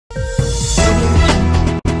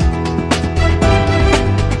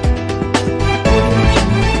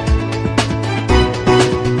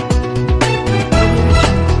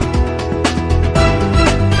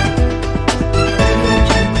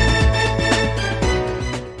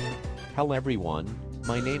Hello everyone,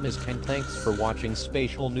 my name is Ken. Thanks for watching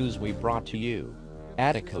Spatial News. We brought to you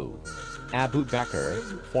Atiku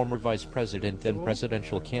Abubakar, former vice president and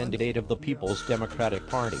presidential candidate of the People's Democratic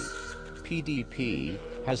Party (PDP),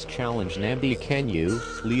 has challenged Nnamdi Kanu,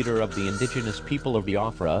 leader of the Indigenous People of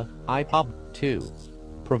Biafra (IPOB), to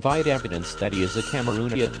provide evidence that he is a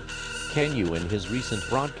Cameroonian. Kanu in his recent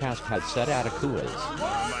broadcast had said Atiku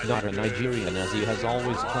is not a Nigerian as he has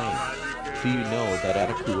always claimed. Do you know that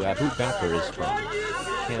Atiku Abubakar is from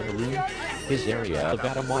Cameroon? His area of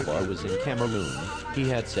Adamawa was in Cameroon, he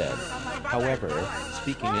had said. However,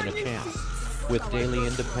 speaking in a chat with Daily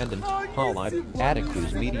Independent,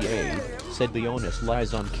 Atiku's media aide said the onus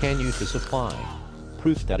lies on Kanu to supply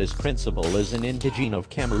proof that his principal is an indigene of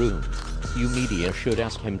Cameroon. You media should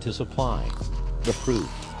ask him to supply the proof.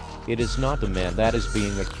 It is not the man that is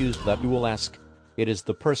being accused that you will ask, it is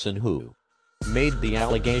the person who made the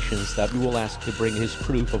allegations that you will ask to bring his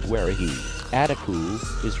proof of where he,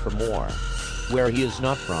 Atiku, is from or where he is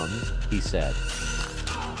not from, he said.